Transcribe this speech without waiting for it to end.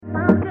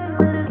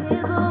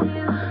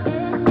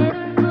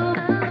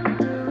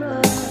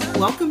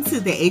to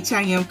the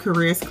HIM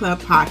Careers Club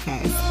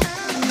podcast.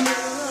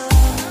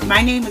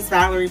 My name is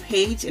Valerie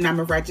Page, and I'm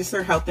a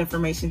registered health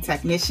information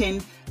technician,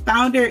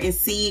 founder and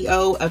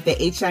CEO of the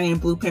HIM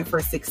Blueprint for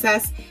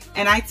Success,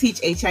 and I teach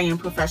HIM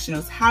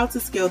professionals how to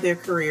scale their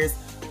careers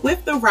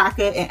with the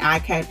RACA and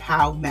ICAD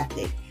POW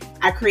method.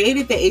 I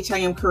created the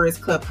HIM Careers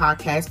Club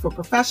podcast for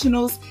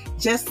professionals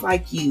just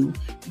like you.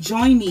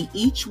 Join me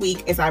each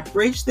week as I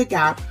bridge the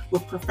gap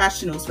with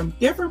professionals from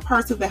different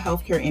parts of the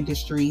healthcare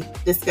industry,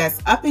 discuss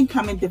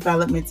up-and-coming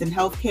developments in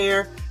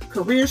healthcare,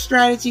 career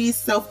strategies,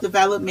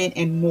 self-development,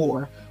 and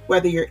more.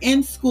 Whether you're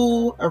in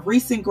school, a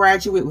recent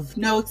graduate with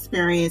no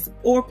experience,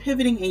 or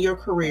pivoting in your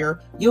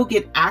career, you'll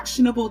get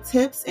actionable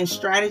tips and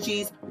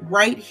strategies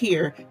right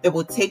here that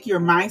will take your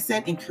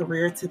mindset and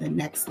career to the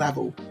next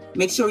level.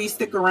 Make sure you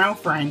stick around,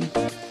 friend.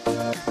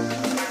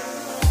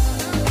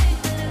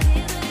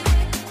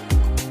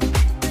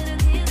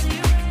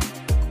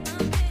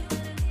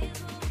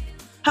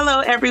 Hello,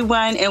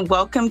 everyone, and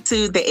welcome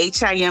to the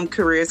HIM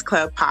Careers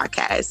Club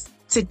podcast.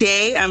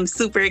 Today, I'm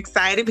super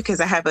excited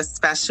because I have a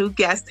special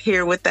guest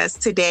here with us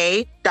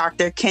today,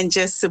 Dr.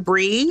 Kinja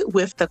Sabri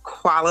with The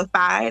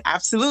Qualified.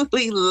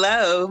 Absolutely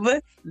love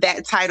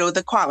that title,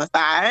 The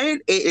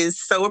Qualified. It is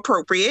so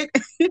appropriate.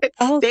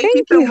 Oh, Thank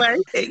you so much.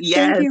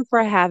 Yes. Thank you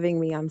for having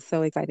me. I'm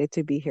so excited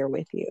to be here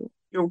with you.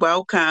 You're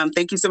welcome.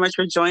 Thank you so much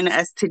for joining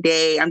us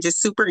today. I'm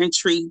just super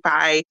intrigued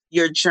by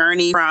your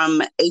journey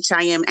from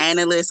HIM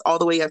analyst all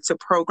the way up to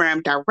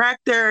program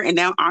director and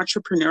now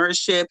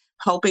entrepreneurship,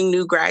 helping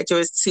new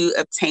graduates to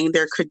obtain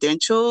their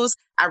credentials.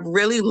 I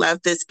really love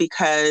this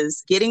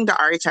because getting the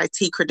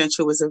RHIT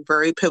credential was a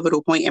very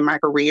pivotal point in my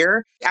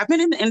career. I've been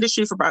in the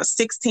industry for about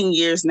 16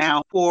 years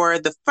now. For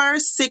the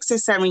first 6 or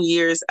 7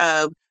 years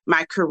of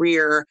my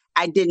career,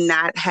 I did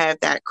not have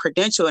that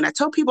credential. And I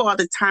tell people all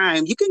the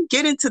time, you can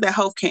get into the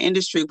healthcare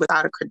industry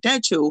without a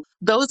credential.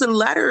 Those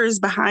letters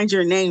behind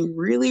your name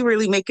really,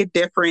 really make a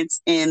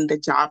difference in the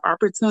job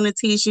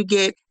opportunities you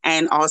get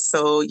and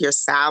also your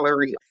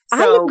salary.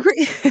 I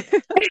agree.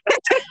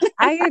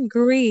 I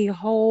agree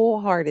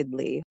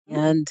wholeheartedly.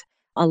 And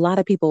a lot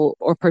of people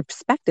or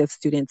prospective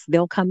students,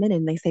 they'll come in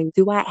and they say,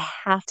 do I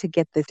have to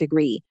get this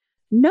degree?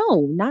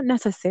 No, not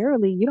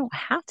necessarily. You don't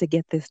have to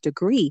get this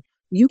degree.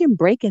 You can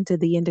break into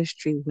the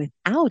industry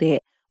without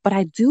it, but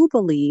I do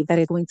believe that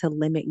it's going to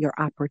limit your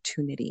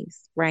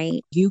opportunities,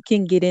 right? You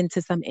can get into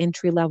some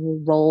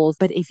entry-level roles,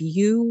 but if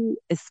you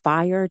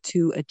aspire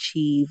to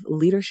achieve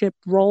leadership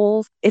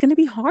roles, it's going to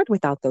be hard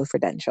without those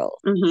credentials.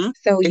 Mm-hmm.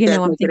 So,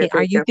 I'm thinking,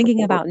 are you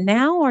thinking about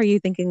now or are you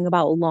thinking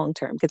about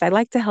long-term? Because I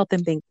like to help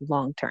them think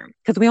long-term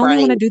because we only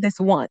want to do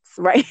this once,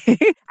 right?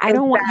 I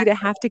don't want you to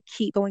have to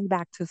keep going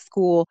back to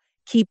school,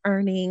 keep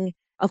earning.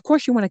 Of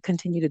course, you want to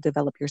continue to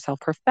develop yourself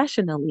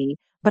professionally,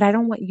 but I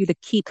don't want you to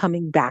keep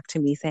coming back to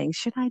me saying,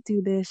 should I do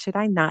this? Should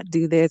I not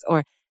do this?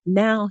 Or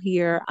now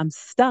here, I'm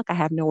stuck. I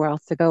have nowhere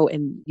else to go.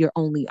 And your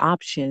only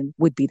option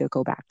would be to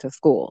go back to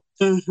school.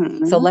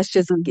 Mm-hmm. So let's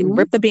just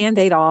rip the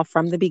Band-Aid off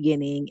from the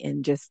beginning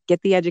and just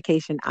get the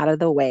education out of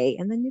the way.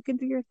 And then you can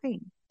do your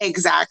thing.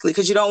 Exactly,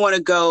 because you don't want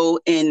to go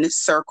in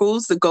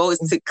circles. The goal is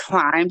to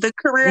climb the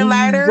career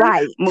ladder,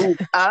 move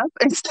up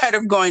instead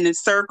of going in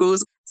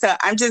circles. So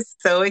I'm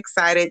just so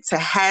excited to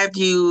have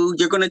you.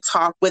 You're going to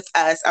talk with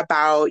us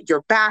about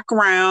your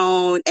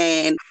background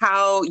and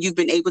how you've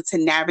been able to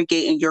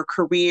navigate in your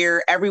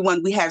career.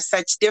 Everyone, we have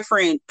such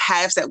different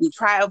paths that we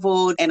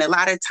traveled. And a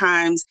lot of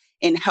times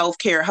in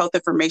healthcare, health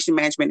information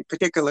management in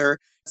particular,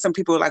 some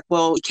people are like,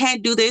 well, you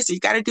can't do this. You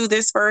got to do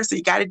this first. Or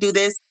you got to do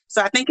this.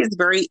 So I think it's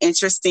very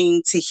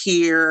interesting to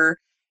hear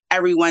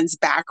everyone's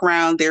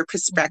background, their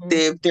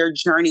perspective, their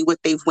journey, what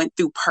they've went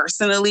through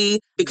personally,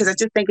 because I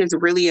just think it's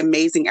really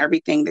amazing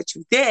everything that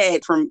you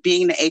did from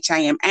being the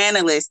HIM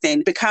analyst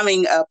and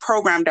becoming a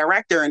program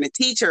director and a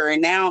teacher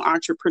and now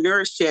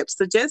entrepreneurship.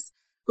 So just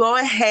go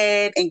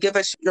ahead and give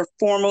us your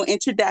formal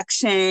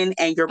introduction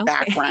and your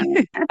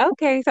background.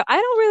 Okay, so I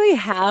don't really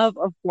have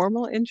a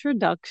formal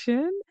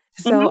introduction.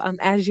 So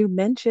as you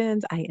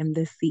mentioned, I am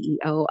the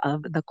CEO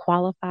of The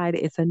Qualified.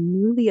 It's a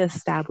newly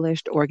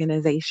established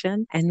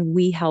organization, and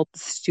we help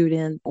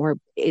students or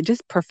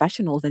just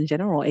professionals in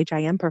general,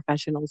 HIM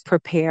professionals,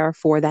 prepare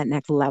for that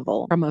next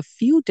level from a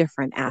few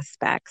different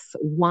aspects.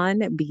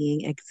 One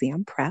being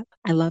exam prep.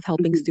 I love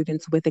helping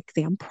students with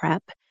exam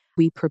prep.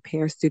 We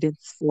prepare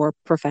students for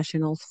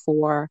professionals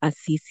for a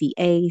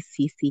CCA,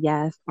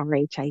 CCS,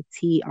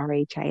 RHIT,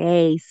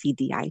 RHIA,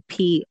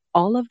 CDIP,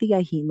 all of the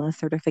AHIMA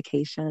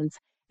certifications.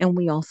 And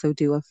we also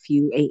do a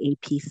few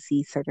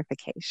AAPC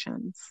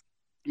certifications.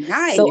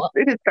 Nice. So,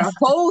 it is the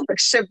whole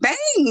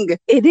shebang.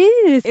 It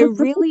is. It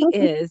really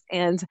is.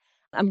 And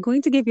I'm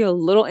going to give you a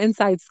little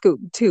inside scoop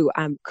too.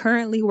 I'm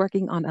currently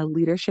working on a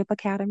leadership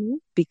academy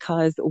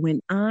because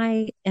when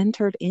I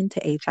entered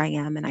into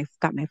HIM and I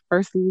got my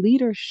first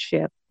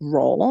leadership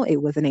role, it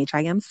was an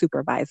HIM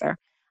supervisor.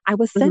 I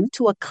was sent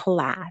to a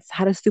class,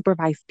 how to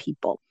supervise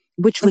people,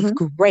 which was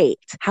great.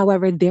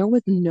 However, there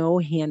was no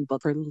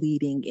handbook for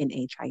leading in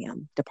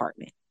HIM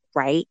department.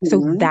 Right?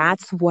 So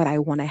that's what I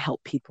want to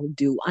help people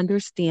do.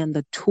 Understand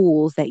the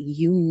tools that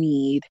you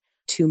need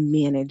to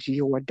manage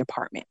your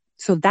department.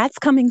 So that's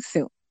coming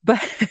soon. But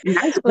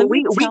nice. Well,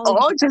 we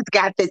all just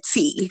got the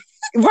tea.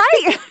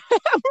 Right.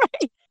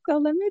 Right. So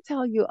let me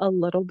tell you a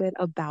little bit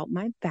about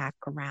my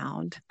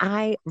background.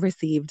 I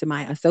received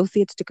my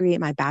associate's degree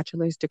and my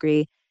bachelor's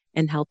degree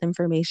in health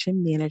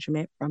information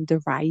management from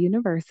DeVry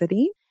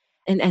University.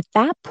 And at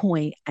that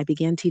point, I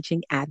began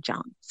teaching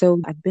adjunct.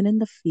 So I've been in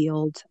the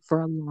field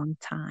for a long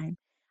time.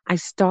 I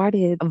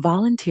started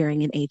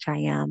volunteering in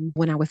HIM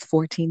when I was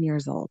 14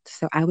 years old.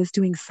 So I was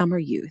doing summer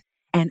youth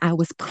and I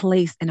was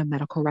placed in a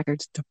medical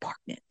records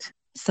department.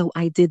 So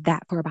I did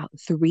that for about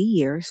 3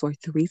 years or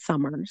 3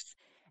 summers.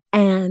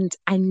 And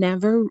I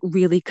never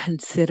really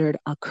considered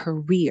a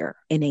career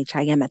in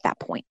HIM at that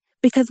point.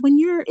 Because when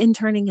you're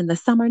interning in the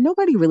summer,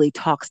 nobody really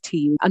talks to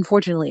you.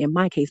 Unfortunately, in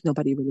my case,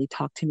 nobody really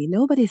talked to me.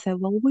 Nobody said,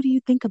 well, what do you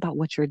think about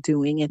what you're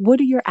doing? And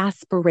what are your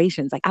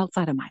aspirations, like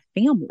outside of my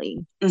family?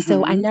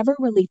 So I never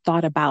really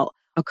thought about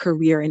a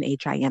career in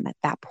HIM at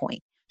that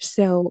point.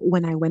 So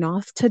when I went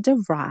off to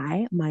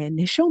DeVry, my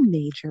initial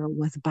major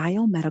was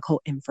biomedical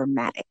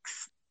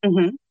informatics.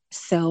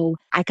 So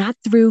I got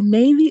through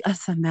maybe a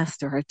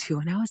semester or two,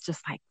 and I was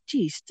just like,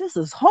 geez, this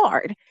is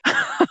hard.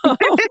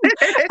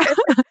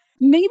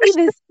 Maybe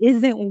this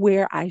isn't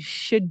where I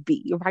should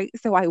be, right?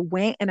 So I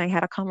went and I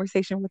had a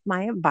conversation with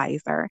my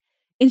advisor,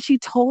 and she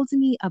told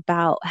me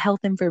about health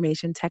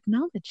information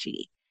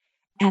technology.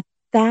 At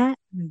that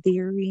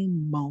very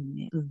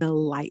moment, the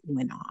light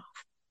went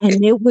off.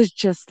 And it was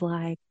just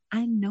like,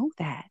 I know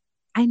that.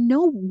 I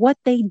know what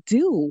they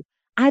do.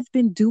 I've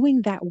been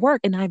doing that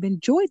work and I've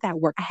enjoyed that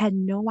work. I had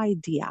no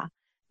idea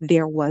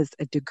there was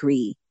a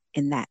degree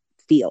in that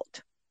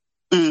field.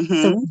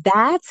 So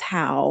that's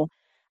how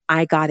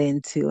I got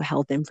into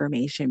health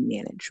information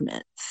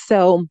management.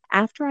 So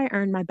after I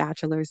earned my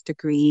bachelor's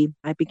degree,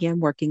 I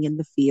began working in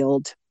the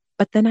field,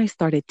 but then I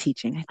started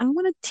teaching. I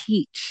want to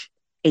teach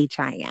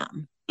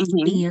HIM.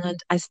 And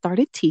I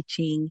started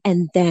teaching,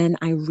 and then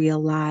I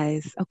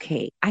realized,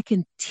 okay, I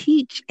can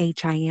teach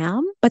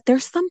HIM, but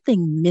there's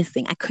something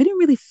missing. I couldn't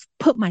really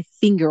put my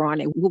finger on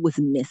it, what was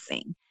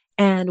missing.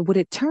 And what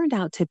it turned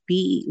out to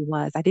be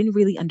was I didn't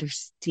really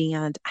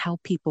understand how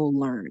people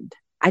learned.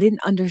 I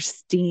didn't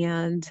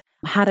understand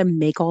how to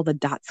make all the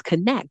dots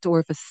connect,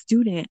 or if a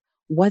student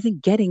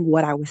wasn't getting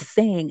what I was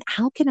saying,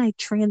 how can I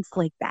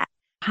translate that?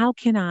 How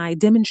can I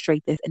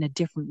demonstrate this in a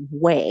different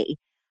way?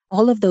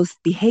 All of those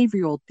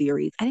behavioral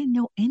theories, I didn't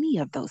know any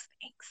of those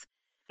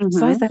things.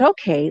 So I said,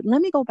 okay,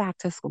 let me go back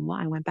to school.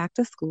 I went back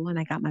to school and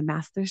I got my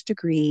master's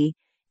degree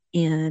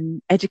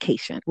in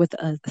education with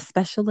a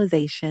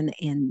specialization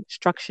in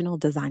instructional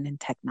design and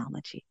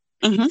technology.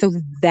 So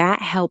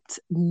that helped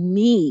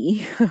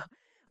me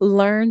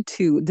learn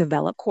to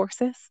develop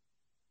courses,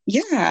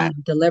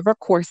 deliver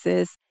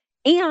courses,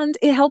 and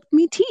it helped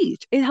me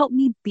teach. It helped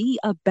me be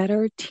a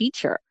better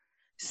teacher.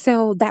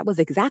 So that was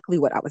exactly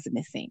what I was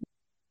missing.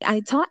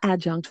 I taught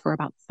adjunct for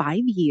about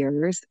 5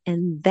 years,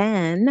 and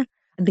then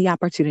the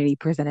opportunity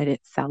presented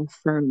itself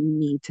for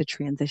me to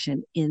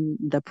transition in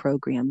the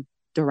program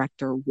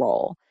director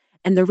role.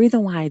 And the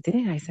reason why I did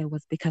it, I said,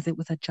 was because it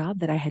was a job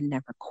that I had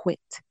never quit,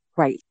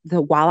 right?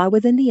 While I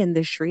was in the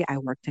industry, I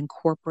worked in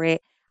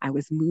corporate. I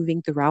was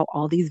moving throughout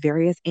all these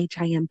various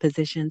HIM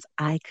positions.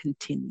 I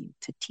continued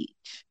to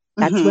teach.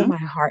 That's where my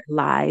heart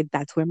lied.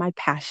 That's where my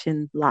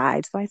passion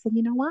lied. So I said,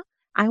 you know what?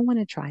 I want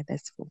to try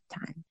this full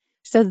time.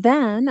 So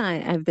then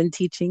I've been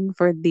teaching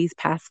for these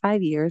past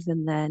 5 years.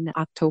 And then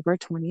October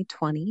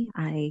 2020,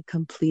 I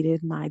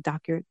completed my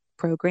doctorate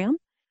program.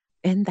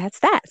 And that's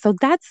that. So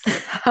that's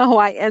how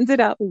I ended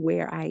up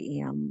where I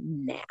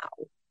am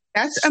now.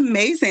 That's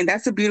amazing.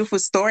 That's a beautiful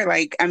story.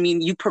 Like, I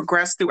mean, you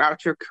progressed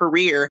throughout your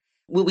career.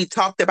 What we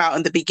talked about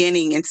in the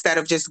beginning, instead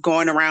of just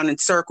going around in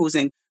circles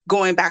and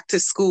going back to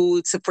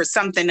school for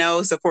something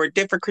else or for a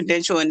different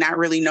credential and not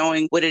really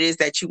knowing what it is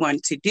that you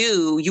wanted to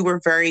do, you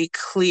were very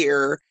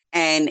clear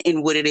and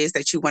in what it is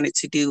that you wanted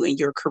to do in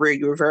your career.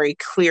 You were very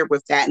clear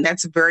with that. And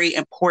that's very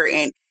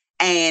important.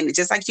 And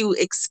just like you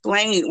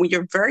explained, when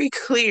you're very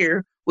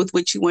clear with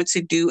what you want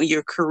to do in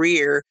your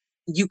career,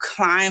 you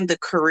climb the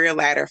career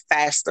ladder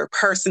faster.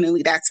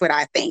 Personally, that's what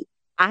I think.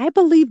 I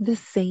believe the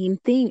same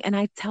thing. And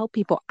I tell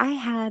people I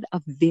had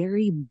a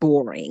very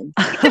boring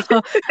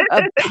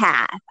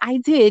path. I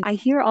did. I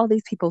hear all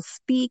these people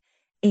speak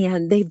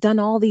and they've done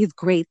all these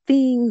great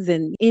things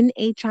and in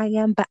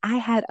HIM, but I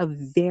had a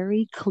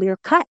very clear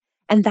cut.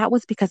 And that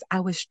was because I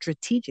was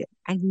strategic.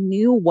 I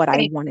knew what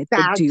I wanted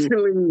to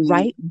do,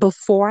 right?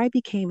 Before I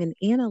became an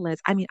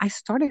analyst, I mean, I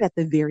started at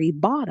the very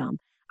bottom.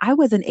 I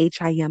was an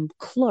HIM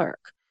clerk.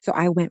 So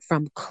I went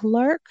from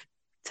clerk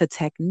to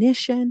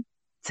technician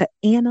to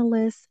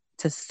analyst,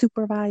 to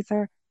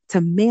supervisor,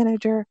 to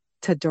manager,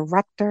 to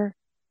director,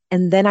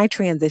 and then I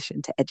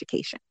transitioned to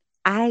education.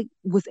 I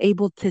was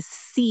able to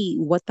see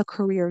what the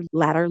career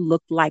ladder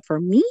looked like for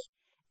me,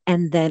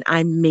 and then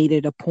I made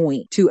it a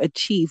point to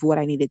achieve what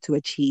I needed to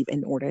achieve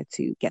in order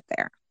to get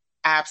there.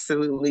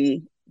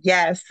 Absolutely.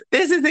 Yes.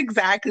 This is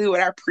exactly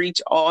what I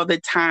preach all the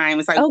time.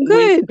 It's like, oh,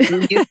 good.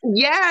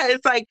 Yeah,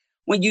 it's like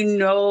when you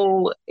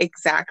know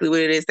exactly what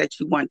it is that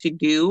you want to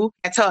do,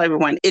 I tell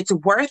everyone it's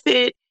worth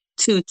it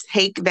to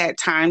take that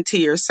time to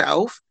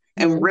yourself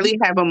and Mhm. really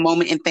have a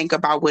moment and think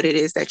about what it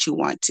is that you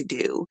want to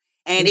do.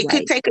 And it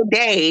could Right. take a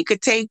day, it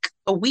could take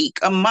a week,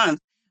 a month,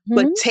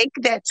 but Mhm. take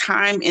that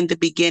time in the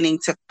beginning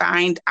to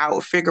find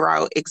out, figure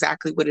out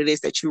exactly what it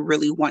is that you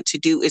really want to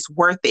do. It's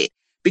worth it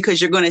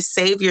because you're going to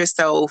save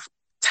yourself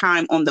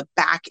time on the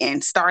back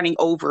end, starting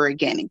over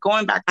again and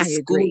going back to I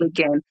school agree.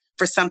 again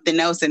for something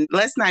else. And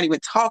let's not even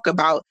talk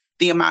about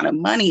the amount of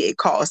money it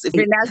costs if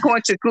you're not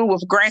going to school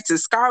with grants and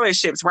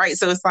scholarships, right?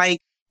 So it's like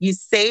you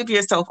save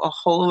yourself a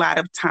whole lot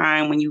of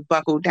time when you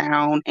buckle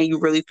down and you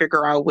really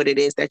figure out what it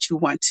is that you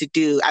want to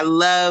do. I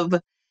love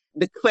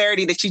the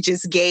clarity that you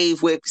just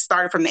gave with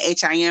starting from the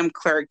HIM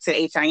clerk to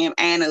the HIM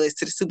analyst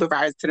to the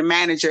supervisor to the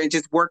manager and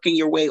just working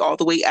your way all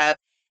the way up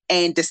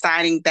and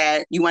deciding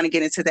that you want to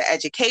get into the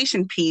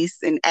education piece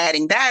and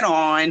adding that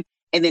on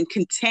and then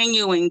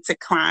continuing to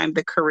climb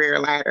the career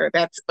ladder.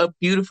 That's a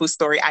beautiful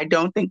story. I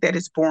don't think that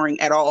is boring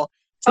at all.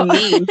 To Oh,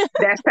 me,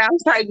 that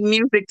sounds like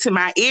music to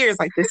my ears.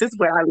 Like, this is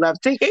what I love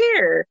to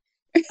hear.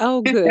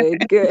 oh,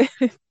 good, good.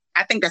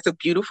 I think that's a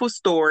beautiful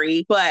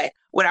story. But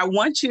what I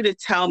want you to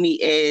tell me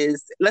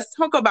is let's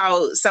talk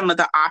about some of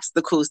the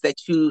obstacles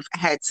that you've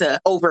had to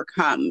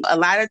overcome. A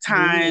lot of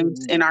times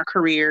Ooh. in our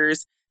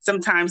careers,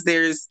 sometimes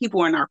there's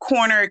people in our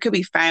corner. It could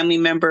be family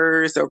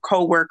members or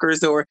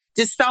coworkers or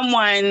just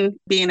someone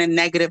being a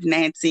negative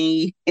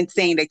Nancy and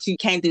saying that you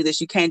can't do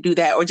this, you can't do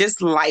that, or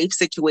just life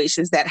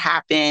situations that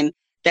happen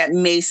that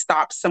may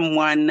stop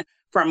someone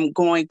from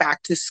going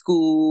back to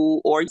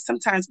school, or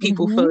sometimes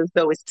people Mhm. feel as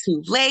though it's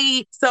too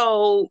late.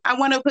 So I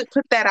want to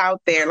put that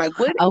out there. Like,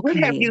 what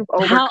have Okay. you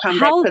How overcome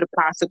that how could have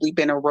possibly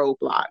been a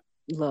roadblock?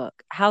 look,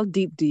 how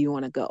deep do you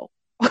want to go?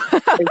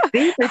 As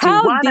deep as you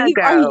How want to deep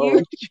are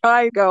you go.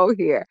 trying to go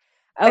here?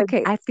 As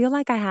Okay, I feel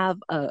like I have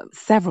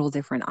several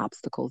different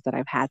obstacles that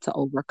I've had to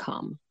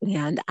overcome.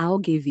 And I'll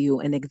give you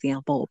an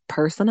example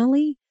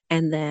personally,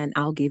 and then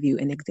I'll give you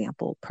an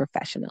example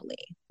professionally.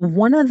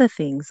 One of the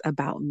things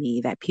about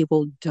me that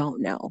people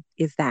don't know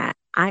is that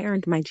I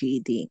earned my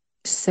GED.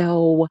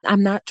 So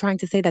I'm not trying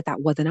to say that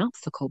that was an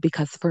obstacle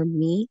because for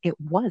me, it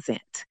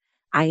wasn't.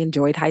 I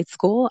enjoyed high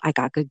school. I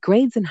got good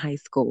grades in high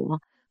school.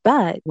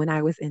 But when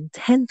I was in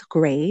 10th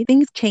grade,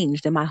 things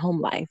changed in my home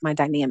life. My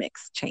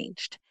dynamics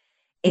changed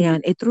Mhm.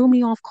 and it threw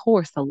me off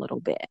course a little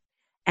bit.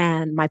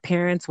 And my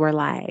parents were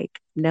like,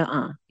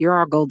 "Nuh-uh, you're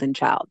our golden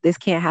child. This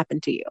can't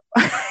happen to you.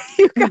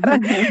 You gotta,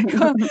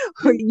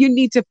 you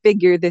need to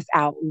figure this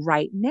out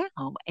right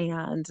now."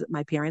 And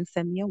my parents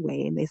sent me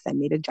away and they sent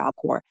me to Job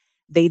Corps.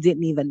 They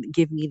didn't even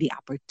give me the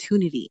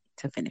opportunity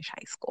to finish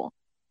high school.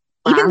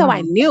 Even though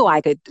I Wow. knew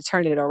I could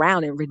turn it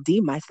around and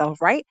redeem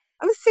myself, right?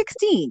 I was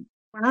 16.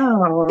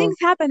 Wow. Things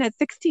happen at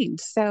 16.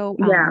 So,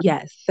 Yeah.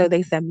 yes, so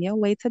they sent me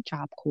away to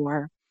Job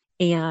Corps.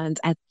 And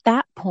at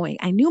that point,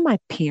 I knew my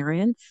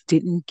parents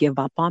didn't give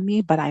up on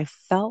me, but I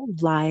felt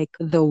like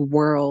the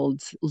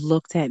world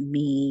looked at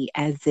me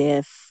as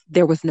if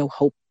there was no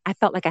hope. I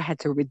felt like I had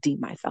to redeem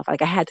myself,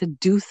 like I had to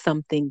do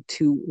something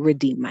to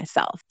redeem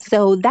myself.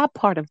 So that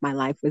part of my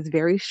life was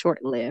very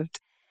short lived.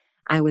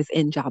 I was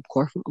in Job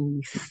Corps for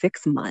only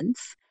 6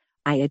 months.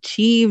 I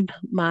achieved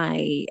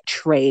my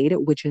trade,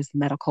 which is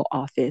medical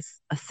office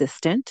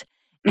assistant,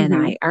 and Hmm.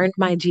 I earned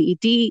my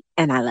GED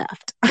and I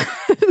left.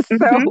 Hmm.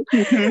 so,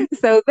 Hmm.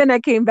 so then I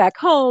came back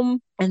home.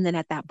 And then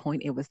at that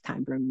point, it was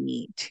time for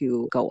me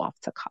to go off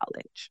to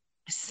college.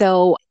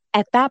 So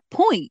at that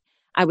point,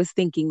 I was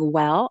thinking,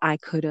 well, I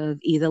could have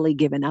easily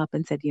given up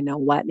and said, you know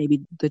what,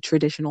 maybe the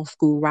traditional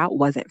school route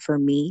wasn't for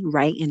me,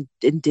 right?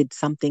 And did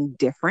something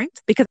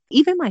different. Because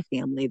even my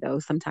family, though,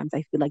 sometimes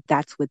I feel like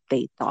that's what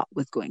they thought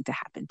was going to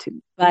happen to me.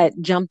 But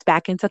jumped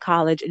back into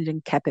college and then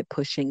kept it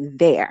pushing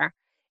there.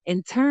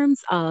 In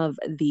terms of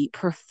the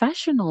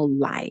professional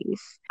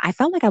life, I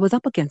felt like I was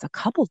up against a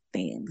couple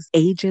things: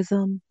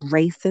 ageism,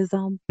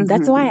 racism.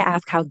 That's why I Hmm.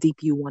 ask how deep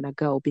you want to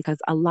go, because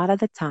a lot of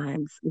the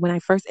times when I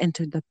first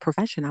entered the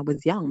profession, I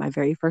was young. My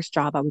very first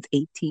job, I was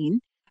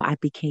 18. I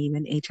became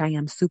an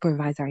HIM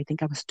supervisor. I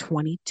think I was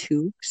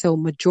 22. So,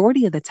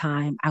 majority of the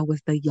time, I was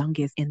the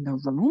youngest in the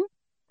room.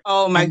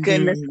 Oh my And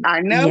goodness. then, I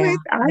know yeah,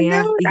 it. I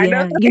yeah, know it. I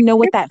know yeah. You know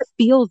what that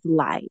feels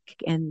like.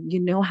 And you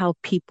know how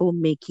people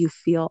make you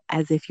feel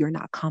as if you're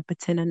not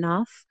competent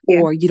enough it.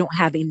 or you don't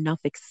have enough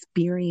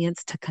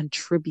experience to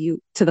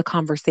contribute to the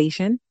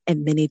conversation.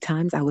 And many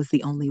times I was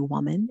the only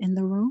woman in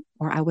the room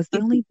or I was the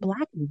Yeah. only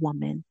Black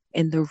woman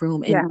in the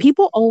room. Yeah. And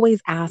people always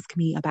ask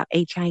me about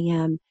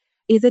HIM.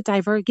 Is it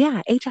diverse?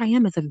 Yeah,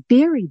 HIM is a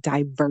very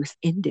diverse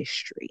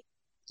industry.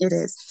 It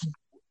is.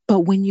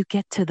 But when you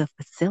get to the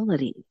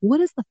facility, what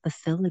does the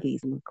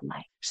facilities look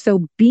like?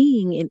 So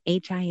being an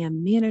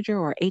HIM manager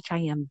or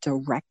HIM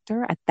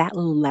director at that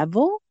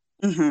level,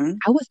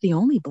 Hmm. I was the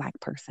only Black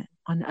person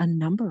on a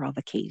number of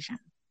occasions.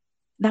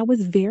 That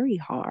was very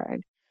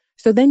hard.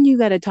 So then you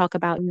got to talk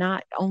about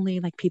not only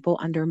like people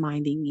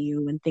undermining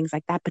you and things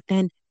like that, but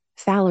then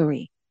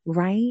salary,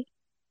 right?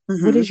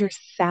 What Hmm. does your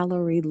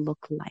salary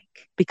look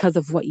like because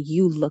of what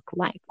you look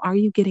like? Are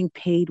you getting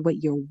paid what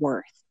you're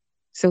worth?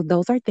 So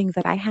those are things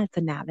that I had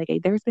to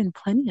navigate. There's been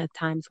plenty of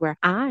times where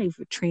I've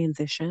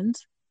transitioned,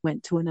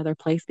 went to another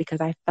place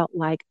because I felt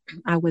like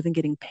I wasn't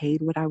getting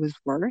paid what I was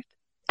worth.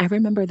 I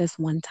remember this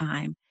one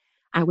time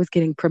I was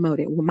getting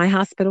promoted. My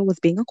hospital was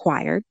being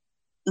acquired,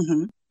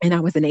 Mm-hmm. and I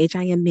was an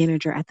HIM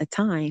manager at the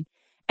time.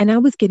 And I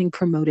was getting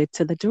promoted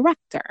to the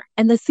director.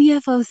 And the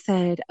CFO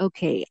said,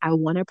 okay, I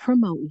want to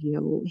promote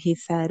you. He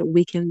said,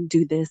 we can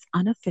do this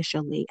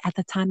unofficially. At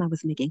the time, I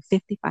was making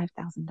 $55,000.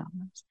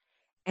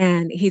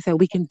 And he said,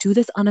 we can do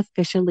this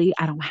unofficially.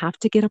 I don't have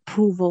to get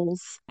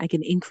approvals. I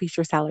can increase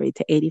your salary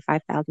to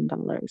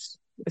 $85,000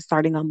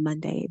 starting on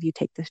Monday if you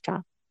take this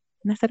job.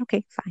 And I said,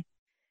 okay, fine.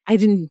 I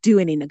didn't do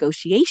any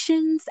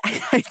negotiations.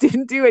 I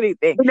didn't do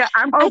anything.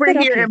 I'm I over said,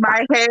 here okay, in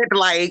my head,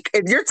 like,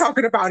 if you're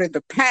talking about in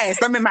the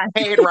past, I'm in my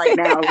head right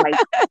now. Like,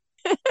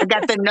 I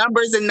got the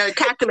numbers and the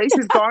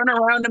calculations going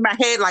around in my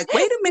head. Like,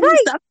 wait a minute,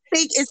 right.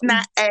 something is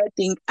not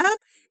adding up.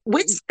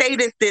 Which state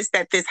is this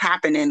that this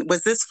happened in?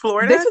 Was this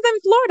Florida? This was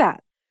in Florida.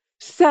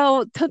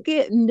 So took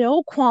it,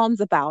 no qualms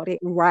about it,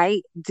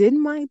 right? Did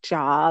my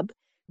job,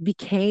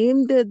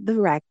 became the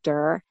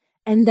director.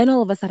 And then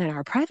all of a sudden,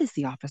 our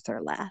privacy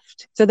officer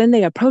left. So then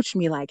they approached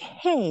me like,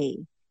 hey,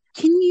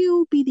 can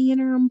you be the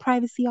interim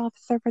privacy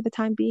officer for the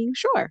time being?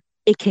 Sure.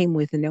 It came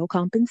with no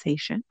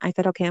compensation. I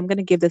said, okay, I'm going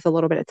to give this a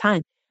little bit of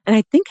time. And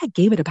I think I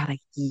gave it about a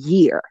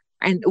year,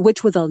 and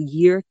which was a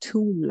year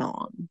too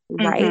long,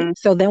 right? Mm-hmm.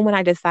 So then when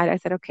I decided, I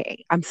said,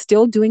 okay, I'm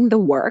still doing the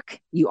work.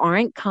 You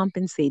aren't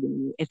compensating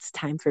me. It's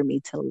time for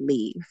me to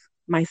leave.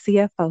 My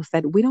CFO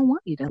said, we don't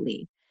want you to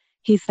leave.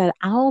 He said,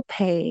 I'll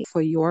pay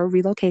for your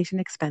relocation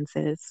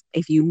expenses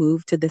if you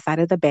move to this side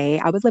of the bay.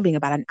 I was living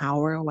about an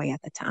hour away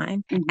at the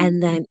time. Mm-hmm.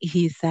 And then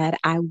he said,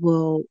 I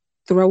will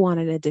throw on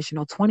an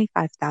additional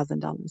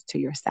 $25,000 to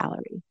your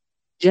salary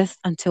just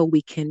until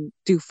we can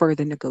do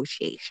further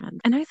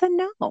negotiations. And I said,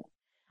 no,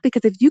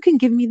 because if you can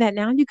give me that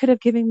now, you could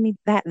have given me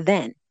that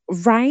then.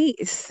 Right.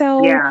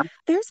 So Yeah.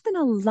 there's been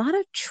a lot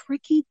of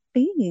tricky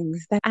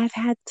things that I've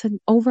had to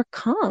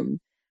overcome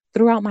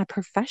throughout my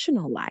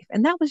professional life.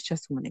 And that was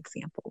just one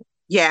example.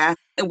 Yeah.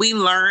 And we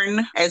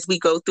learn as we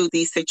go through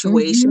these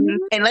situations. Mhm.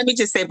 And let me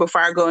just say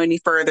before I go any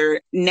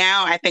further,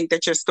 now I think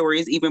that your story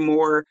is even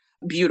more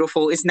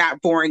beautiful. It's not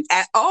boring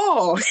at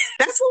all.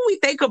 That's what we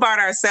think about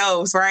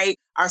ourselves, right?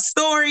 Our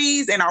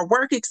stories and our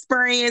work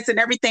experience and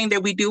everything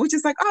that we do, which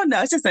is like, oh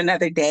no, it's just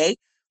another day.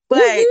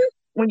 But Mhm.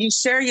 when you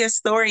share your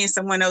story and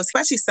someone else,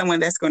 especially someone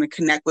that's going to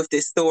connect with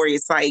this story,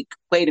 it's like,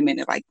 wait a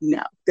minute, like,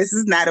 no, this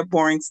is not a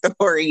boring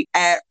story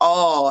at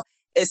all.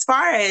 As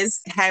far as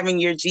having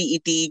your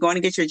GED, going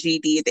to get your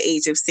GED at the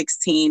age of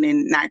 16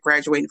 and not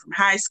graduating from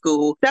high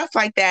school, stuff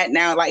like that.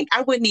 Now, like,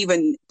 I wouldn't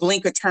even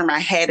blink or turn my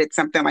head at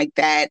something like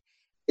that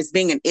as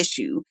being an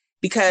issue,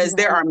 because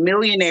there are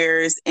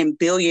millionaires and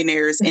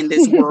billionaires in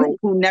this world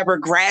who never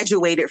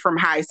graduated from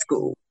high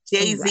school.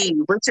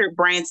 Jay-Z, Richard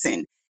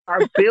Branson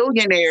are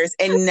billionaires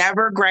and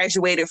never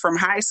graduated from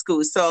high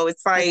school. So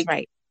it's like,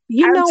 right.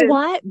 You I'm know just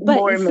what? But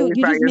more so amazed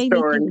you by just your made me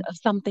story. think of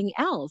something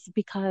else,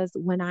 because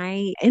when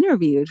I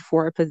interviewed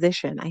for a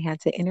position, I had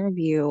to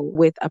interview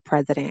with a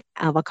president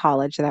of a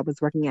college that I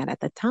was working at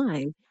the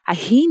time.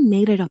 He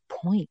made it a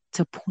point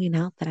to point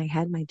out that I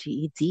had my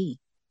GED.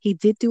 He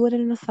did do it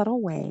in a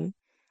subtle way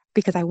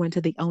because I went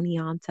to the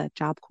Oneonta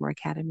Job Corps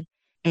Academy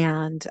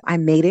and I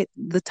made it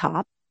the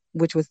top,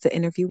 which was to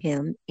interview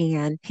him.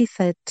 And he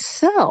said,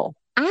 so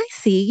I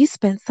see you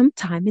spent some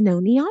time in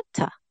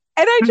Oneonta.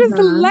 And I just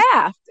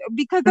laughed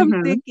because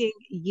I'm thinking,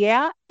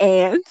 yeah,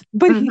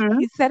 but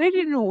he said it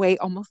in a way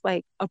almost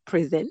like a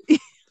prison.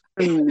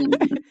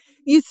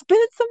 You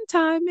spent some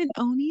time in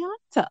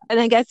Oneonta. And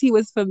I guess he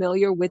was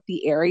familiar with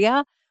the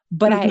area,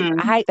 but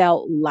I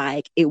felt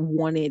like it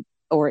wanted,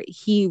 or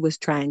he was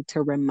trying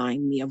to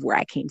remind me of where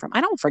I came from.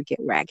 I don't forget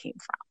where I came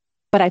from,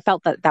 but I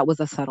felt that that was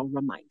a subtle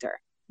reminder.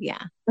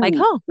 Yeah. Like,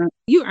 oh,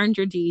 you earned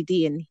your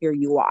GED and here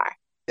you are.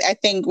 I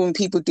think when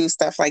people do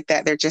stuff like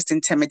that, they're just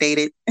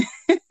intimidated.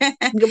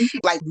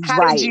 Like,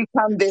 how did you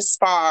come this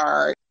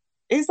far?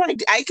 It's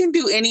like, I can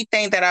do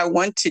anything that I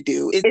want to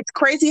do. It's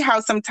crazy how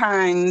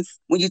sometimes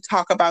when you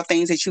talk about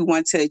things that you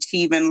want to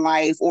achieve in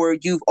life, or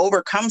you've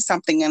overcome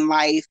something in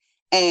life,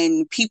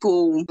 and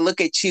people look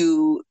at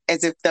you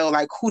as if they're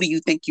like, who do you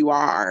think you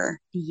are?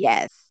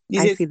 Yes.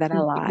 I see that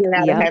a lot. You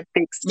gotta have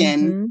thick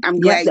skin. I'm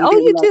glad you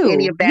didn't let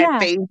any of that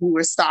phase you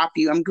or stop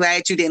you. I'm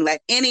glad you didn't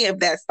let any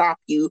of that stop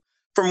you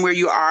from where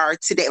you are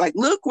today. Like,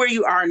 look where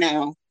you are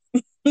now.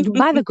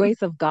 By the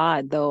grace of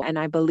God, though, and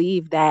I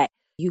believe that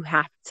you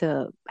have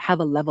to have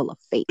a level of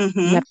faith.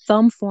 You have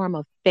some form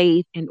of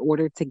faith in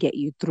order to get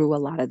you through a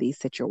lot of these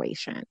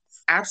situations.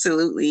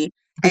 Absolutely.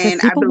 Because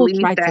and people I believe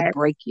will try that to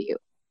break you.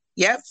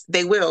 Yep,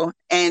 they will.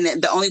 And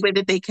the only way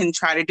that they can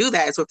try to do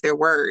that is with their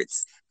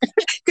words.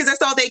 Because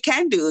that's all they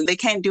can do. They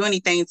can't do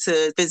anything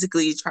to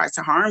physically try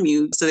to harm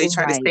you. So they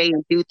try to say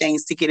and do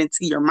things to get into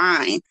your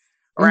mind.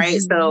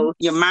 right? So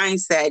your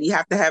mindset, you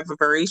have to have a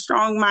very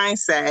strong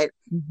mindset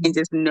and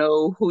just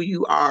know who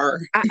you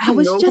are. I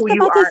was Know just who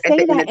you about to are at say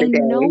the end that, of the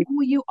and know day.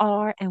 who you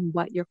are and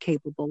what you're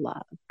capable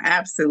of.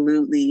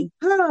 Absolutely.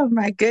 Oh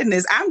my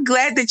goodness. I'm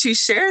glad that you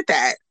shared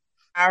that.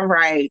 All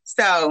right.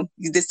 So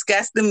you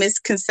discussed the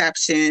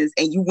misconceptions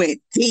and you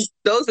went deep.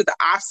 Those were the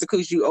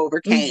obstacles you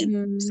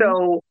overcame.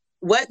 So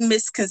what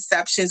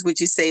misconceptions would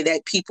you say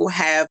that people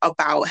have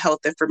about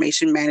health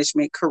information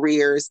management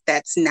careers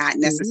that's not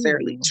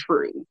necessarily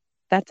true?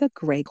 That's a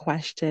great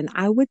question.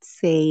 I would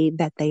say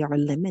that they are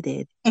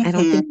limited. I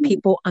don't think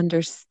people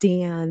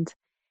understand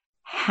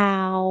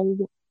how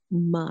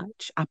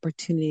much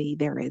opportunity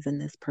there is in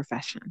this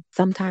profession.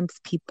 Sometimes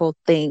people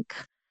think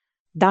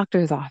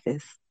doctor's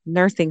office,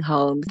 nursing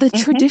homes, the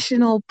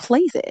traditional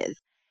places.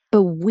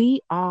 But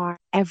we are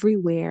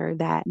everywhere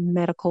that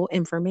medical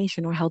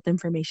information or health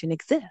information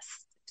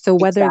exists. So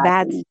whether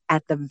that's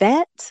at the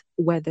vet,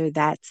 whether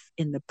that's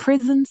in the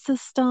prison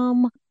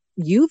system,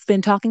 you've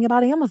been talking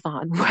about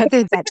Amazon, whether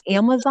it's at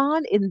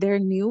Amazon in their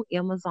new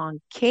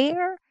Amazon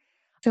Care.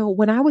 So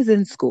when I was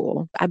in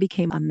school, I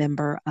became a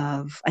member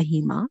of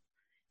AHIMA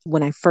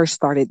when I first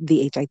started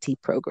the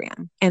HIT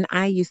program. And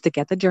I used to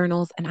get the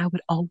journals and I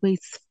would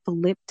always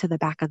flip to the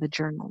back of the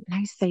journal and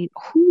I say,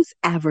 who's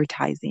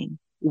advertising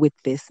with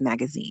this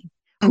magazine?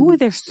 Who are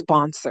their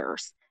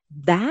sponsors?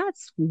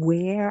 That's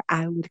where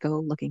I would go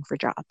looking for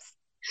jobs.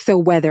 So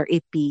whether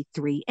it be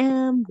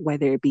 3M,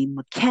 whether it be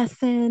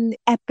McKesson,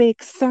 Epic,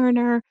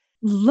 Cerner,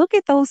 look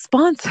at those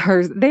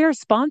sponsors. They're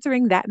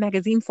sponsoring that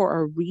magazine for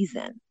a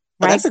reason,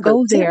 right?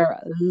 Go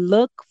there,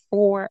 look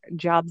for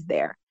jobs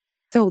there.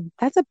 So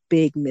that's a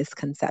big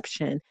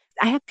misconception.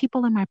 I have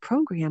people in my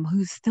program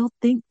who still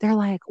think they're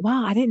like,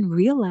 wow, I didn't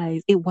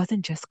realize it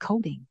wasn't just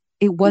coding.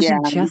 It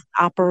wasn't just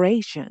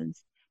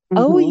operations.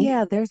 Oh,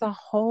 yeah, there's a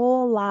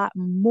whole lot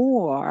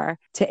more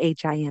to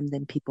HIM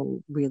than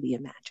people really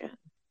imagine.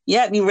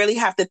 Yeah, you really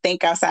have to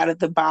think outside of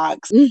the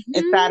box.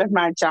 Inside of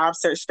my job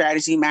search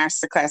strategy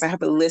masterclass, I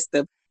have a list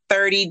of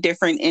 30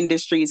 different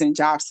industries and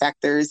job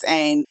sectors.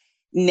 And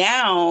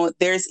now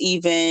there's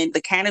even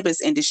the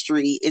cannabis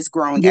industry is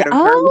growing at a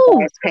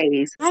very fast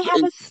pace. I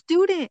have a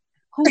student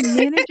who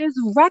manages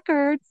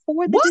records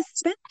for the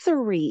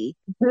dispensary.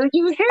 Do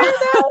you hear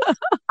that?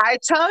 I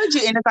told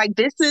you. And it's like,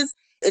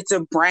 it's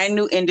a brand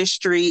new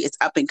industry. It's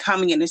up and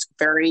coming and it's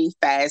very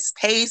fast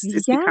paced.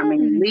 It's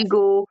becoming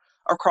legal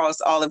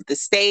across all of the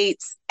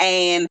states.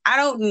 And I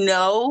don't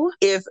know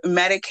if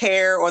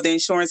Medicare or the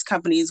insurance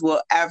companies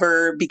will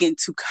ever begin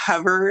to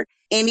cover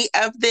any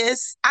of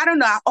this. I don't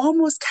know. I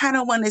almost kind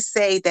of want to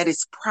say that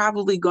it's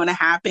probably going to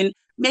happen.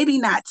 Maybe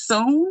not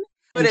soon,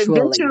 but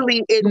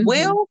eventually it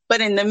will.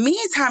 But in the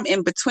meantime,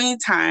 in between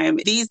time,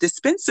 these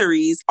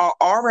dispensaries are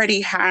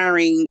already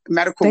hiring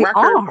medical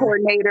record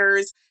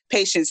coordinators,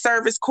 patient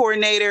service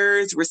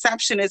coordinators,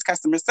 receptionists,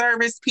 customer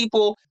service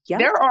people.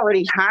 They're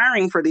already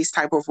hiring for these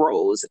type of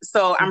roles.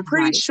 So I'm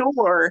pretty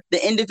sure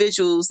the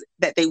individuals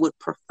that they would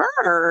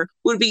prefer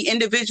would be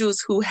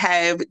individuals who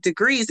have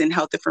degrees in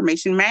health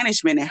information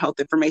management and health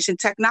information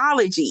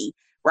technology.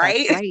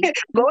 Right?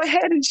 Go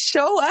ahead and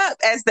show up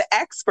as the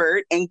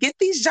expert and get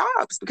these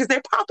jobs because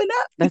they're popping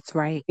up. That's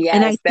right. Yes,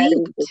 and I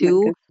think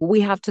too, we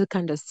have to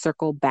kind of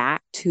circle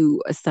back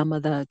to some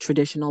of the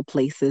traditional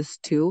places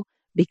too,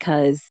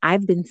 because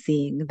I've been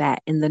seeing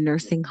that in the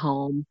nursing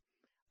home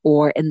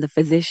or in the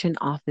physician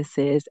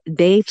offices,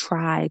 they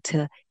try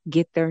to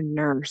get their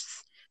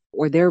nurse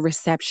or their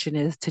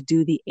receptionist to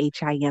do the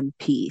HIM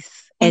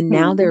piece. And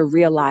now they're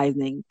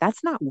realizing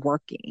that's not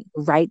working,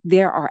 right?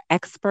 There are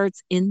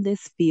experts in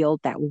this field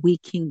that we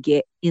can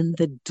get in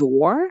the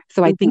door.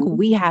 So I think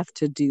we have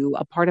to do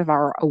a part of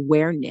our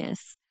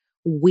awareness.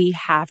 We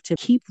have to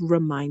keep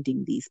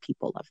reminding these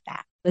people of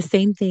that. The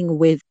same thing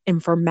with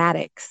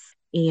informatics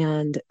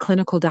and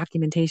clinical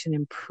documentation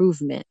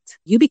improvement.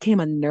 You became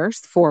a nurse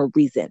for a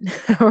reason,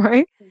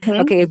 right?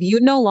 Okay, if you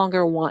no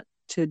longer want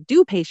to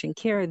do patient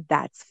care,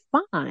 that's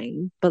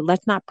fine, but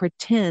let's not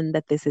pretend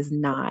that this is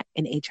not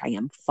an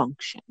HIM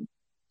function.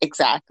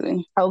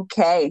 Exactly.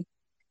 Okay.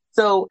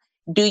 So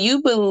do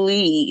you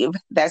believe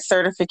that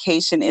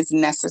certification is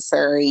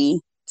necessary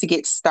to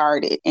get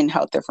started in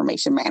health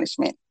information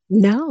management?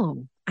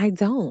 No, I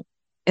don't.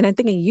 And I'm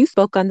thinking you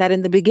spoke on that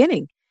in the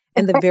beginning.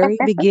 In the very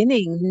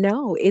beginning,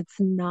 no, it's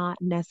not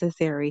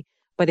necessary.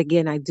 But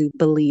again, I do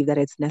believe that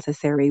it's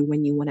necessary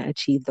when you want to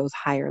achieve those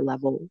higher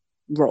level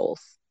roles.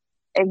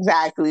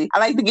 Exactly. I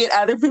like to get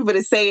other people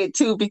to say it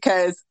too,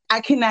 because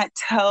I cannot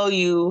tell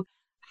you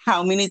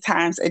how many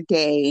times a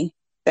day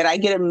that I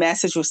get a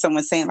message with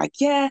someone saying like,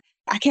 yeah,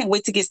 I can't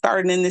wait to get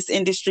started in this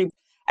industry.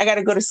 I got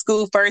to go to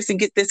school first and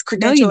get this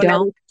credential. No, you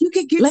don't. You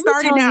can get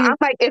started now. I'm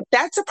like, if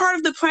that's a part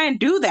of the plan,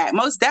 do that.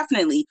 Most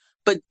definitely.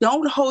 But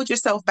don't hold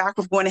yourself back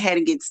with going ahead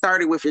and get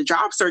started with your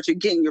job search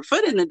and getting your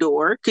foot in the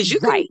door, because you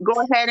can go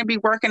ahead and be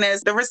working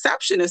as the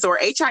receptionist or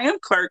HIM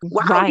clerk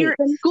while you're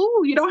in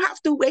school. You don't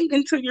have to wait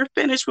until you're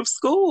finished with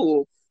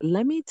school.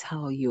 Let me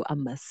tell you a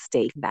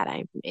mistake that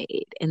I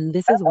made. And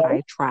this is what Uh-oh.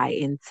 I try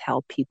and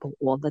tell people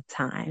all the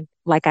time.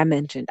 Like I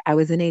mentioned, I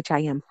was in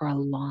HIM for a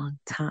long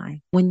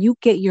time. When you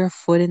get your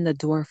foot in the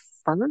door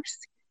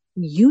first,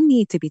 you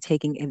need to be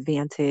taking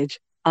advantage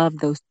of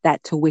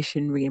that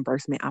tuition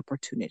reimbursement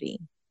opportunity.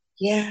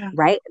 Yeah.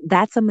 Right?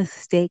 That's a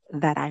mistake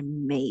that I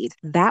made.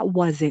 That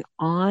wasn't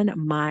on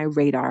my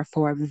radar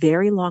for a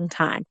very long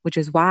time, which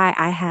is why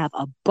I have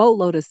a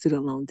boatload of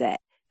student loan debt.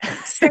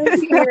 Same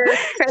so, here.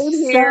 Same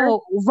here.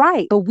 so,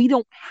 right. But we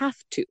don't have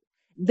to.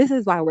 This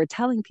is why we're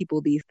telling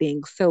people these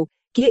things. So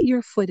get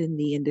your foot in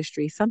the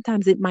industry.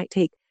 Sometimes it might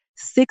take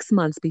 6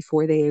 months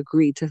before they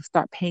agree to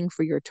start paying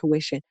for your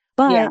tuition.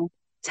 Yeah, But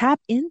tap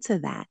into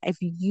that. If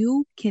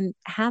you can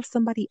have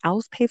somebody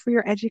else pay for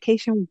your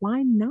education,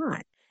 why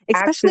not?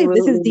 Especially if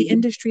this is the absolutely.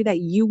 industry that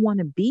you want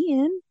to be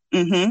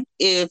in.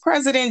 If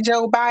President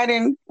Joe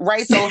Biden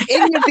writes off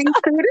any of these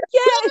students,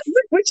 Yes.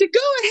 we should go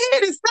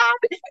ahead and stop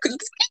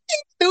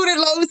student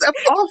loans up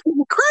off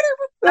of credit.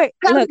 Like,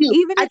 look, You,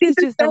 even I if did it's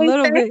the just a same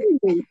little bit,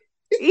 thing.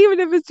 even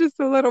if it's just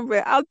a little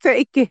bit, I'll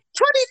take it.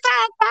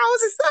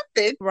 25,000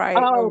 something. Right,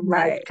 Oh my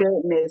right.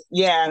 goodness.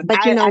 Yeah,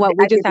 But you know what?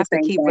 We I just did the have to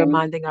same keep thing.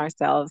 reminding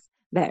ourselves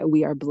that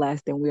we are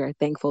blessed and we are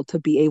thankful to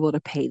be able to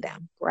pay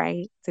them,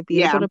 right? To be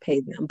Yeah, able to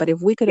pay them. But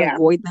if we could yeah.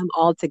 avoid them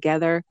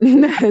altogether,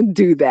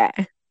 do that.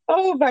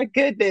 Oh my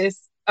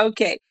goodness.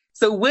 Okay.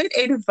 So, what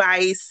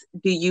advice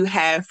do you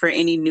have for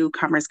any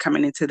newcomers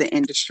coming into the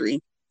industry?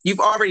 You've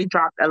already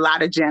dropped a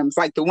lot of gems,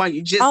 like the one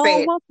you just Oh,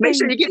 said. well, Make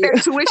sure thank you get you.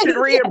 that tuition Yes.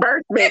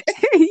 reimbursement.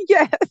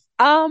 Yes.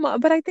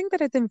 But I think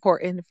that it's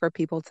important for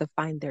people to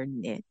find their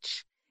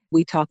niche.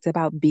 We talked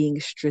about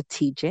being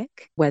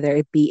strategic, whether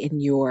it be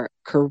in your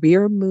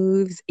career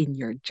moves, in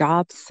your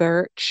job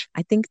search.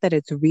 I think that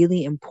it's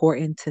really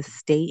important to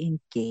stay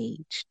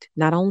engaged,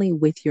 not only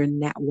with your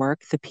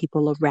network, the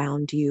people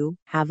around you,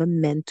 have a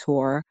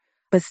mentor,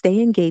 but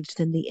stay engaged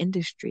in the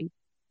industry.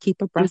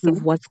 Keep abreast of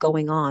Mhm. what's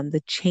going on,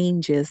 the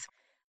changes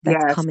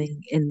that's Yes.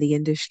 coming in the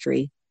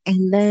industry.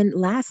 And then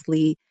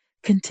lastly,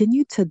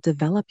 continue to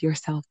develop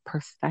yourself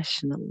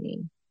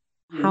professionally.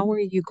 Mhm. How are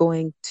you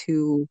going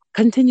to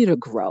continue to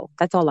grow?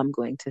 That's all I'm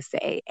going to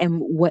say. And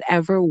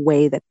whatever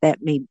way that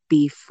that may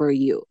be for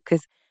you.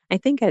 Because I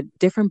think at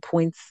different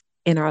points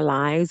in our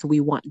lives, we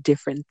want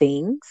different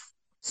things.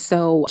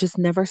 So just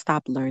never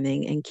stop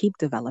learning and keep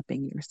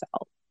developing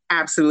yourself.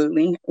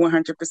 Absolutely.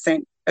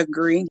 100%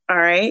 agree. All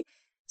right.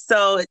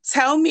 So,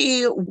 tell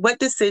me what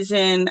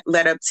decision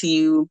led up to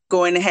you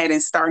going ahead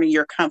and starting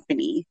your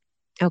company?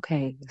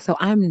 Okay, so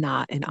I'm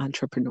not an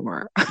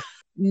entrepreneur,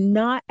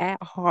 not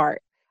at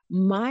heart.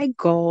 My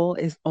goal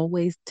is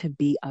always to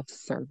be of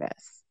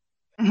service.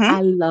 Hmm.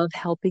 I love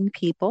helping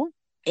people.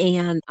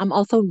 And I'm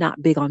also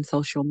not big on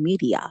social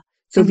media.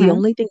 So the Hmm.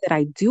 only thing that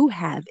I do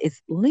have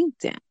is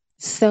LinkedIn.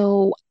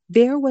 So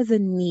there was a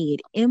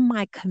need in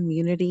my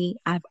community.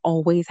 I've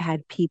always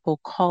had people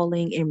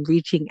calling and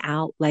reaching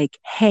out, like,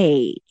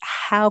 hey,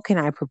 how can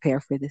I prepare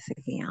for this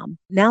exam?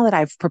 Now that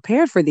I've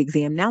prepared for the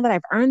exam, now that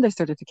I've earned the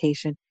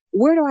certification,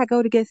 where do I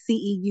go to get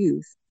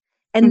CEUs?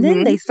 And then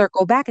Hmm. they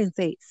circle back and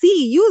say,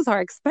 CEUs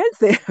are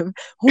expensive.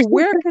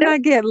 Where can I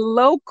get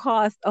low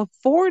cost,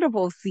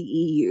 affordable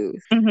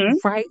CEUs? Hmm.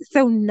 Right.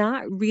 So,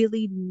 not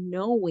really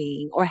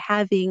knowing or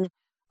having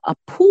a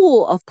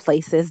pool of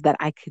places that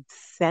I could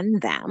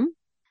send them,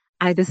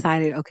 I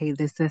decided, okay,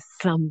 this is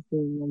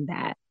something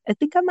that I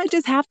think I might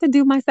just have to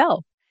do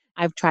myself.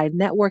 I've tried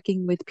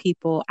networking with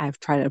people, I've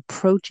tried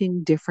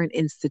approaching different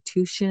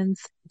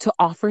institutions to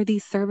offer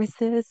these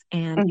services,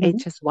 and it Hmm.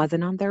 just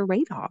wasn't on their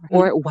radar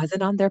or it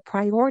wasn't on their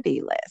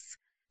priority list.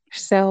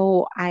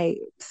 So I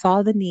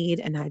saw the need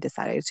and I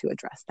decided to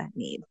address that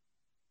need.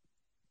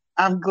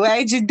 I'm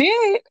glad you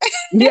did.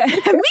 Yeah,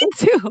 me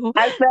too.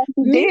 I bet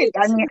you Me did.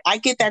 I mean, too. I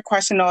get that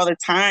question all the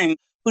time.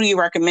 Who do you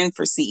recommend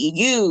for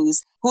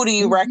CEUs? Who do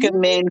you Mhm.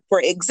 recommend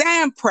for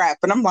exam prep?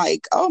 And I'm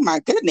like, oh my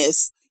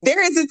goodness,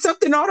 there isn't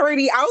something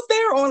already out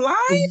there online?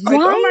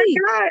 Like, oh my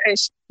Right.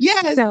 gosh.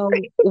 Yes. So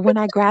when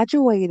I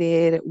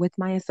graduated with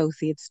my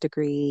associate's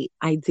degree,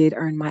 I did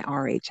earn my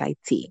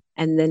RHIT.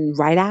 And then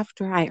right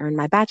after I earned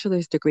my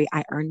bachelor's degree,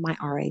 I earned my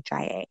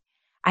RHIA.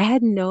 I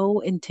had no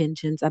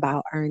intentions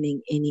about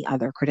earning any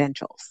other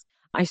credentials.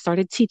 I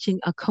started teaching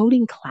a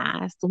coding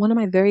class. One of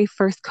my very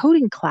first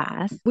coding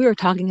class, we were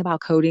talking about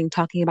coding,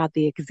 talking about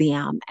the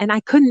exam, and I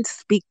couldn't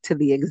speak to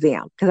the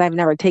exam because I've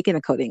never taken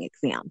a coding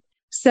exam.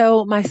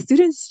 So my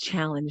students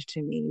challenged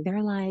me.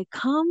 They're like,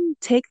 come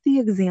take the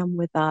exam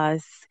with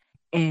us.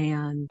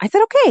 And I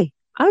said, okay.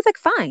 I was like,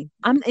 fine.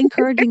 I'm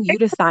encouraging you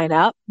to sign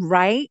up,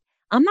 right?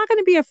 I'm not going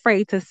to be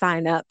afraid to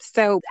sign up.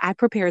 So I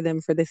prepared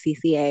them for the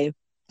CCA.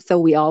 So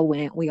we all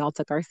went, we all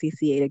took our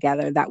CCA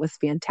together. That was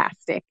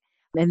fantastic.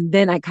 And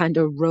then I kind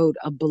of wrote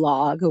a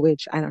blog,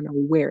 which I don't know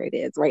where it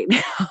is right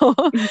now,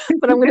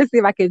 but I'm going to see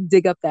if I can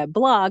dig up that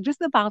blog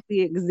just about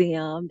the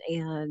exam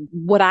and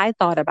what I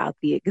thought about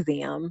the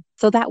exam.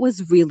 So that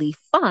was really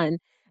fun.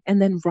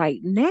 And then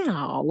right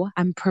now,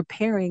 I'm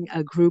preparing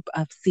a group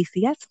of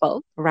CCS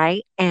folks,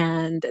 right?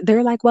 And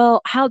they're like,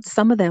 well, how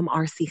some of them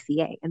are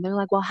CCA. And they're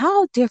like, well,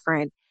 how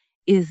different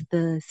is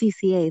the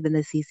CCA than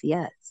the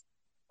CCS?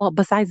 Well,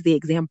 besides the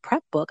exam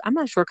prep book, I'm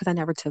not sure because I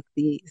never took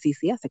the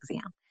CCS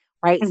exam,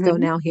 right? So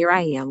Mm-hmm. now here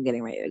I am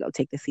getting ready to go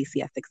take the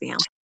CCS exam.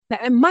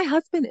 And my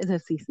husband is a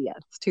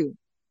CCS too.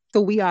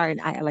 So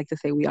I like to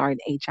say we are an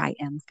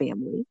HIM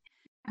family.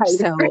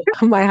 So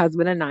my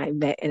husband and I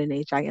met in an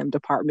HIM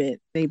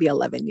department maybe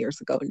 11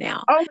 years ago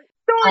now. Oh,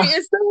 the story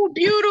is so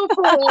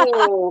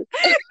beautiful.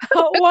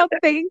 Well,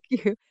 thank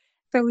you.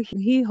 So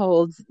he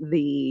holds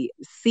the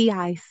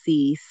CIC,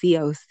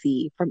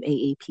 COC from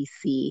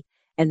AAPC,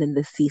 and then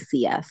the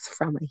CCS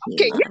from AHIMA.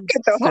 Okay, you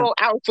get the whole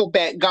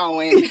alphabet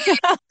going.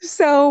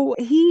 So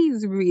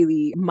he's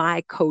really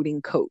my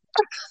coding coach.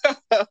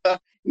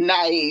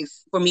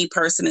 Nice. For me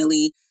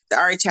personally, the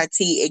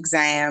RHIT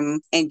exam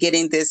and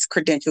getting this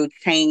credential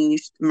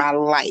changed my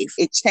life.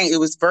 It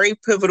was a very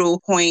pivotal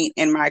point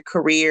in my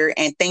career,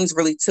 and things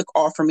really took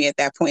off for me at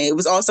that point. It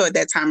was also at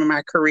that time in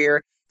my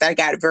career that I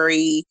got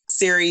very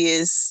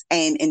serious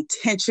and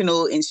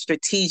intentional and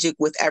strategic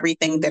with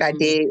everything that I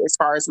did as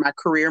far as my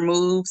career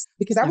moves,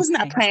 because I was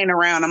not playing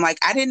around. I'm like,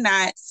 I did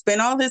not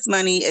spend all this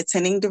money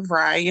attending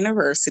DeVry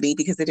University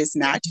because it is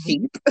not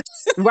cheap.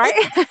 Right.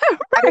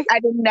 I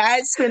did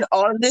not spend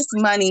all of this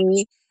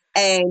money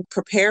and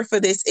prepare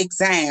for this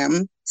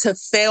exam to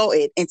fail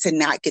it and to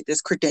not get this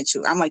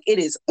credential. I'm like, it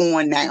is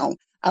on now.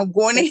 I'm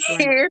going to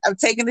here. I'm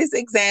taking this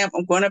exam.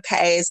 I'm going to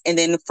pass. And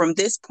then from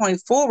this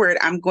point forward,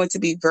 I'm going to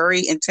be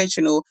very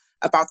intentional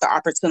about the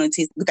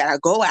opportunities that I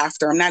go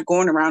after. I'm not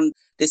going around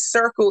this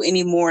circle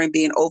anymore and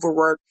being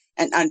overworked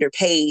and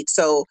underpaid.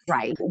 So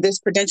this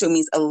credential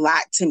means a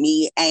lot to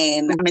me.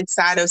 And I'm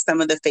inside of some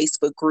of the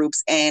Facebook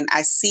groups, and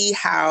I see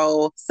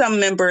how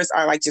some members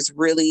are like just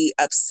really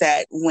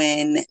upset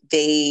when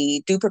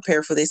they do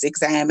prepare for this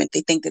exam and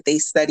they think that they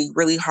study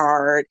really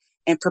hard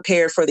and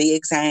prepare for the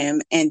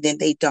exam and then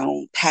they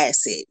don't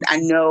pass it.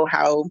 I know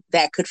how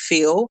that could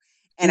feel.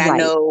 And I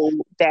know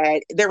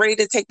that they're ready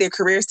to take their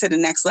careers to the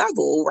next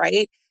level,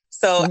 right?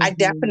 So I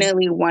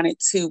definitely wanted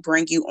to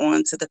bring you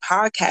on to the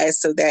podcast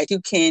so that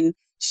you can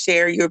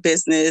share your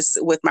business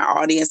with my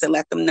audience and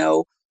let them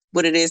know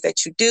what it is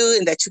that you do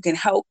and that you can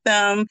help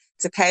them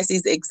to pass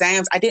these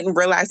exams. I didn't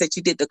realize that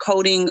you did the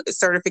coding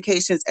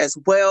certifications as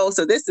well.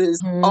 So this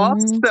is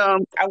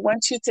awesome. I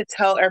want you to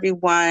tell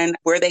everyone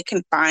where they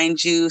can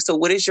find you. So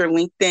what is your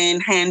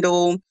LinkedIn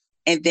handle,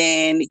 and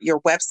then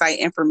your website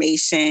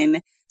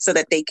information so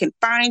that they can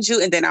find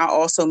you. And then I'll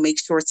also make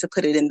sure to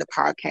put it in the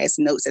podcast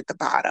notes at the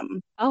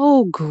bottom.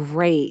 Oh,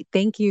 great.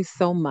 Thank you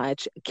so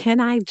much. Can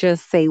I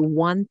just say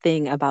one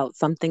thing about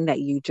something that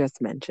you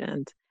just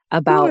mentioned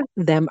about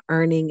them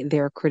earning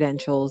their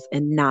credentials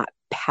and not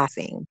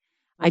passing?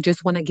 I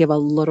just want to give a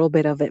little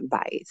bit of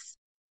advice.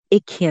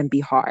 It can be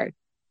hard.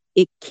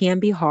 It can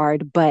be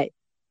hard, but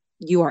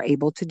you are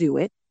able to do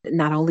it.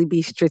 Not only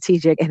be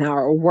strategic in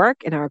our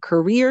work, in our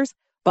careers,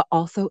 but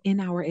also in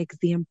our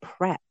exam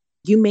prep.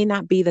 You may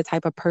not be the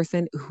type of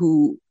person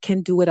who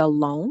can do it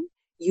alone.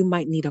 You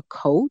might need a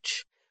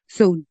coach.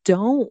 So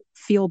don't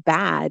feel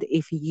bad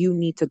if you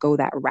need to go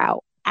that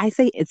route. I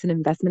say it's an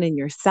investment in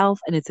yourself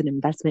and it's an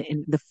investment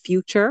in the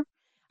future.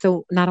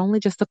 So not only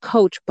just a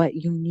coach, but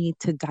you need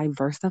to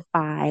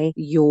diversify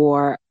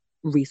your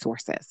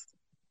resources.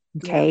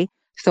 Okay. Yeah.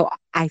 So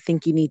I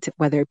think you need to,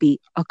 whether it be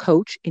a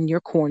coach in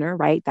your corner,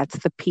 right? That's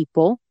the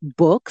people,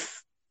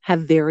 books,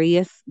 have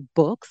various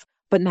books,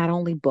 but not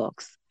only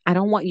books. I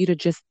don't want you to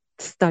just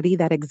study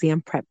that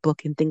exam prep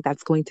book and think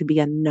that's going to be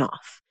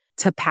enough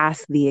to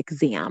pass the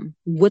exam.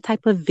 What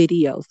type of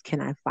videos can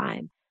I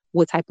find?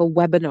 What type of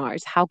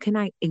webinars? How can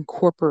I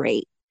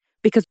incorporate?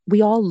 Because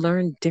we all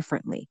learn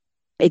differently.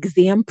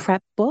 Exam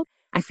prep book,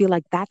 I feel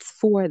like that's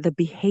for the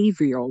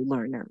behavioral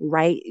learner,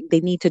 right?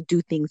 They need to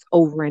do things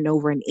over and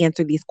over and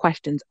answer these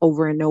questions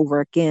over and over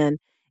again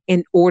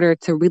in order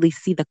to really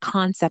see the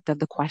concept of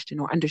the question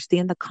or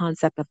understand the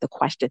concept of the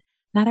question.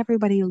 Not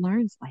everybody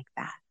learns like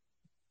that.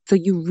 So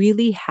you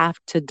really have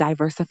to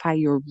diversify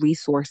your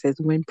resources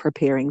when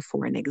preparing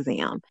for an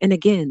exam. And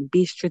again,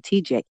 be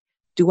strategic.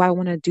 Do I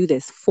want to do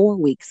this 4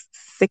 weeks,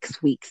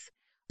 6 weeks?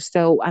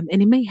 So, and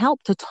it may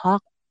help to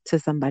talk to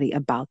somebody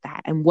about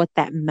that and what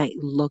that might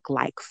look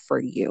like for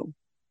you.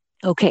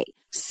 Okay,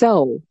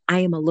 so I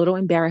am a little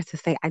embarrassed to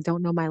say I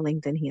don't know my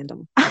LinkedIn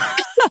handle.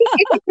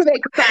 They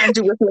can find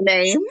you with your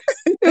name.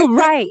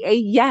 Right.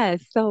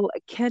 Yes. So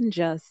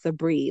Kengia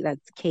Sabri,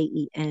 that's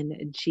Kengia.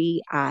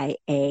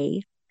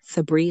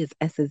 Sabri is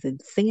S as in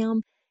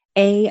Sam,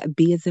 A,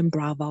 B as in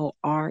Bravo,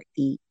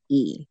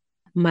 REE.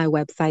 My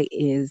website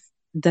is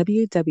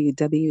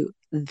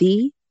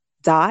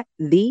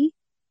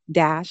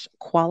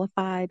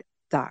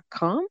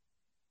www.the-qualified.com.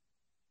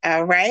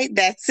 All right,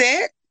 that's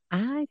it.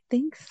 I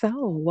think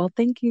so. Well,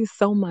 thank you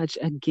so much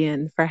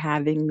again for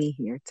having me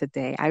here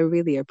today. I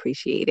really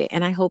appreciate it.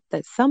 And I hope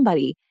that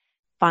somebody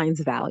finds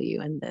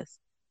value in this.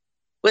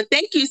 Well,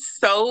 thank you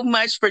so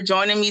much for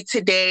joining me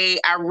today.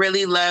 I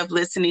really love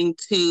listening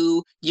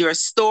to your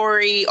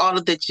story, all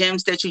of the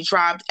gems that you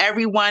dropped.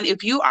 Everyone,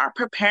 if you are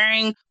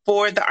preparing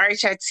for the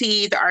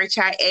RHIT, the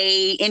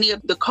RHIA, any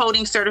of the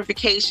coding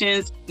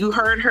certifications, you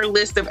heard her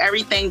list of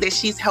everything that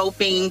she's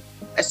helping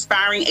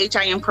aspiring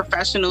HIM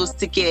professionals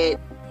to get,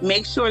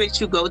 make sure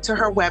that you go to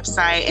her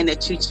website and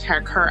that you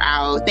check her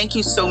out. Thank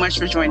you so much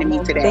for joining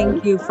me today.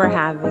 Thank you for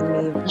having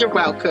me. You're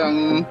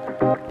welcome.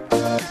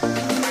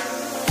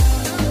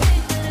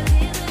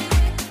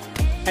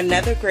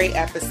 Another great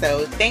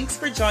episode. Thanks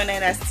for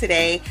joining us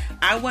today.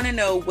 I want to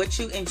know what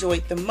you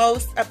enjoyed the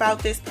most about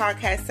this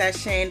podcast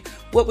session.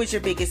 What was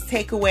your biggest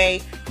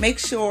takeaway? Make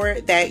sure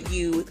that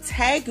you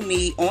tag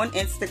me on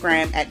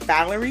Instagram at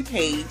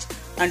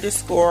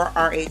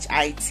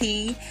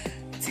ValeriePage_RHIT.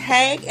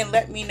 Tag and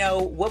let me know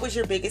what was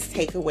your biggest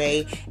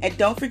takeaway. And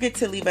don't forget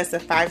to leave us a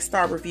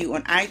 5-star review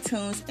on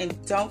iTunes.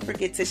 And don't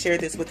forget to share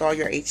this with all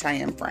your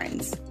HIM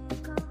friends.